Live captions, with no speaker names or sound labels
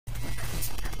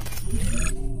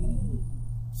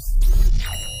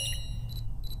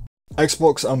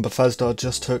Xbox and Bethesda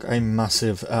just took a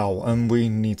massive L and we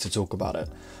need to talk about it.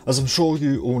 As I'm sure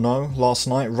you all know, last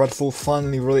night Redfall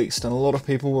finally released and a lot of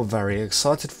people were very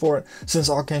excited for it since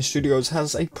Arcane Studios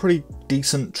has a pretty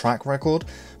decent track record,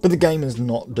 but the game is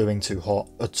not doing too hot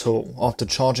at all. After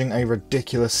charging a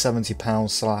ridiculous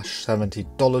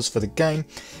 £70/$70 for the game,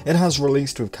 it has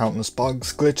released with countless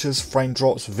bugs, glitches, frame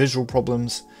drops, visual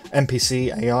problems,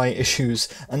 NPC AI issues,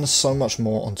 and so much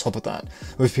more on top of that,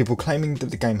 with people claiming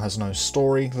that the game has no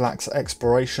story, lacks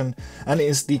exploration, and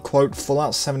is the quote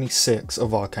Fallout 76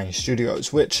 of Arcane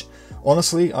Studios, which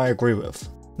honestly I agree with.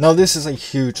 Now this is a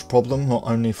huge problem not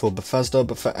only for Bethesda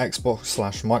but for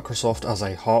Xbox/Microsoft as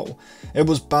a whole. It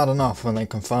was bad enough when they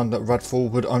confirmed that Redfall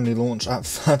would only launch at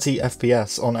 30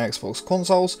 FPS on Xbox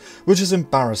consoles, which is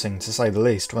embarrassing to say the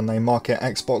least when they market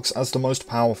Xbox as the most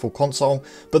powerful console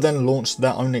but then launch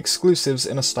their own exclusives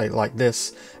in a state like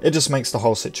this. It just makes the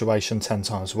whole situation 10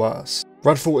 times worse.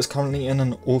 Redfall is currently in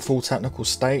an awful technical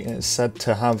state. It is said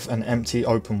to have an empty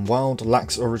open world,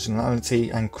 lacks originality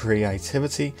and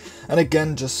creativity, and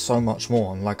again just so much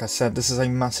more. And like I said, this is a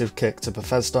massive kick to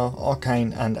Bethesda,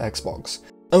 Arcane and Xbox.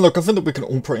 And look, I think that we can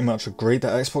all pretty much agree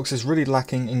that Xbox is really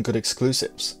lacking in good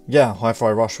exclusives. Yeah,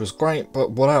 Hi-Fi Rush was great,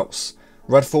 but what else?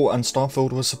 Redfall and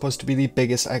Starfield were supposed to be the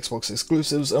biggest Xbox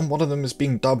exclusives, and one of them is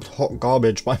being dubbed hot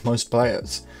garbage by most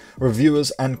players,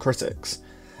 reviewers and critics.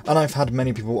 And I've had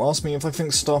many people ask me if I think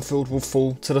Starfield will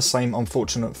fall to the same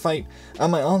unfortunate fate,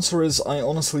 and my answer is I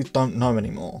honestly don't know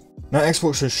anymore. Now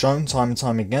Xbox has shown time and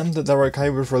time again that they're okay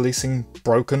with releasing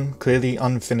broken, clearly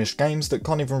unfinished games that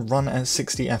can't even run at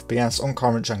 60 FPS on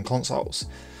current gen consoles.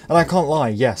 And I can't lie,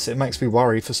 yes, it makes me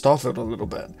worry for Starfield a little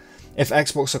bit. If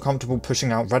Xbox are comfortable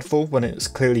pushing out Redfall when it's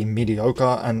clearly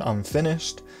mediocre and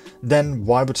unfinished, then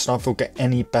why would Starfield get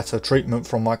any better treatment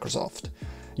from Microsoft?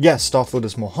 Yes, Starfield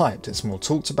is more hyped, it's more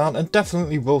talked about, and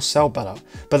definitely will sell better,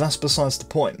 but that's besides the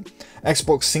point.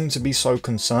 Xbox seem to be so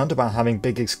concerned about having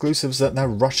big exclusives that they're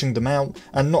rushing them out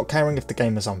and not caring if the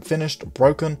game is unfinished,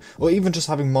 broken, or even just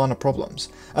having minor problems.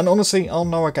 And honestly, I'll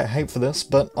know I get hate for this,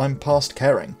 but I'm past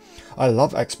caring. I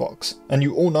love Xbox, and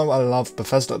you all know I love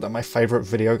Bethesda, they're my favourite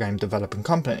video game developing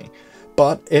company.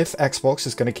 But if Xbox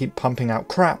is going to keep pumping out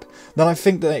crap, then I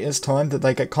think that it is time that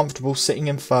they get comfortable sitting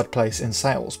in third place in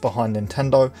sales behind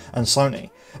Nintendo and Sony.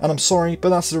 And I'm sorry, but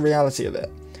that's the reality of it.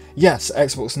 Yes,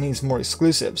 Xbox needs more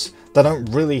exclusives. They don't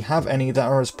really have any that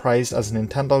are as praised as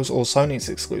Nintendo's or Sony's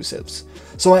exclusives.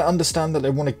 So I understand that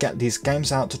they want to get these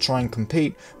games out to try and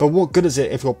compete, but what good is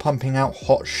it if you're pumping out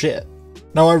hot shit?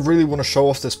 Now I really want to show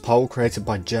off this poll created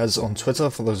by Jez on Twitter.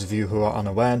 For those of you who are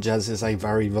unaware, Jez is a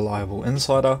very reliable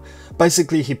insider.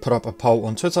 Basically he put up a poll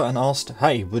on Twitter and asked,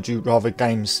 hey, would you rather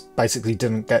games basically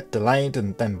didn't get delayed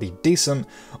and then be decent,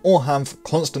 or have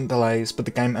constant delays but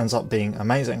the game ends up being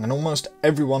amazing? And almost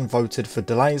everyone voted for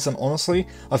delays, and honestly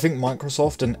I think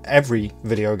Microsoft and every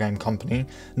video game company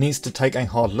needs to take a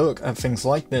hard look at things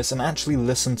like this and actually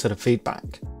listen to the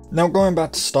feedback. Now going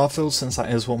back to Starfield, since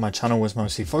that is what my channel was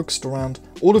mostly focused around,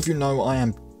 all of you know I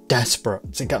am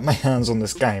desperate to get my hands on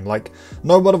this game. Like,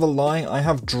 no word of a lie, I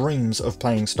have dreams of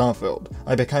playing Starfield.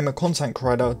 I became a content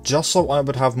creator just so I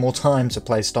would have more time to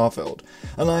play Starfield,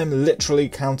 and I am literally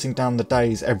counting down the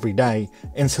days every day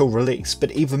until release,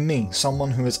 but even me,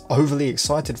 someone who is overly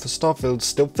excited for Starfield,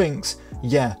 still thinks,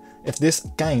 yeah, if this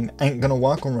game ain't gonna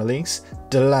work on release,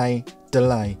 delay,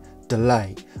 delay,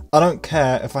 delay. I don't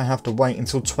care if I have to wait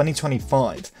until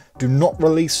 2025. Do not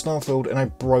release Starfield in a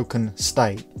broken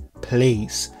state,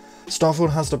 please. Starfield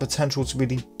has the potential to be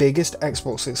the biggest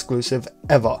Xbox exclusive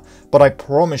ever, but I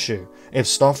promise you, if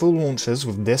Starfield launches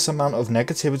with this amount of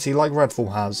negativity like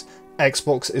Redfall has,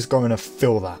 Xbox is going to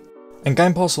feel that. And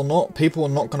Game Pass or not, people are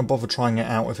not going to bother trying it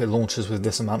out if it launches with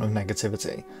this amount of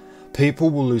negativity. People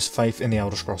will lose faith in the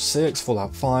Elder Scrolls 6,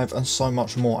 Fallout 5 and so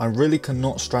much more. I really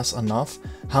cannot stress enough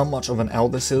how much of an L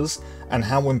this is and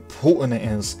how important it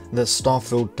is that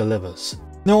Starfield delivers.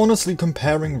 Now honestly,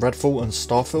 comparing Redfall and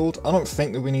Starfield, I don't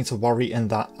think that we need to worry in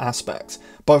that aspect.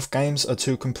 Both games are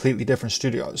two completely different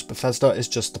studios. Bethesda is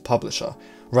just the publisher.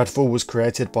 Redfall was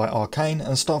created by Arcane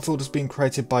and Starfield has been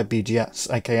created by BGS,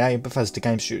 aka Bethesda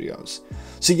Game Studios.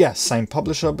 So yes, same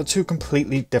publisher but two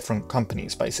completely different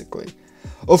companies basically.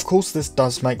 Of course this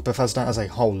does make Bethesda as a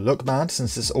whole look bad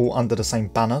since it's all under the same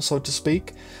banner, so to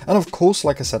speak, and of course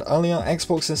like I said earlier,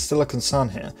 Xbox is still a concern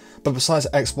here, but besides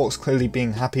Xbox clearly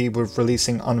being happy with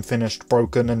releasing unfinished,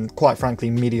 broken and quite frankly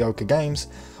mediocre games,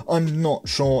 I'm not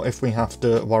sure if we have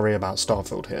to worry about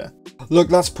Starfield here. Look,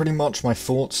 that's pretty much my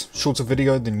thoughts. Shorter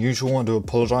video than usual, I do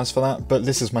apologise for that, but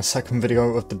this is my second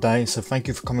video of the day, so thank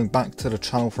you for coming back to the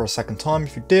channel for a second time.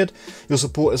 If you did, your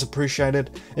support is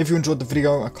appreciated. If you enjoyed the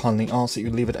video, I kindly ask that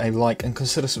you leave it a like and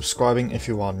consider subscribing if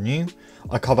you are new.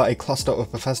 I cover a cluster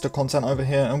of Bethesda content over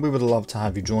here, and we would love to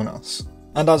have you join us.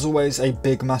 And as always, a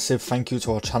big massive thank you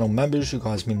to our channel members, you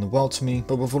guys mean the world to me.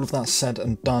 But with all of that said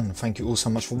and done, thank you all so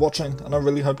much for watching, and I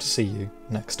really hope to see you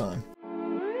next time.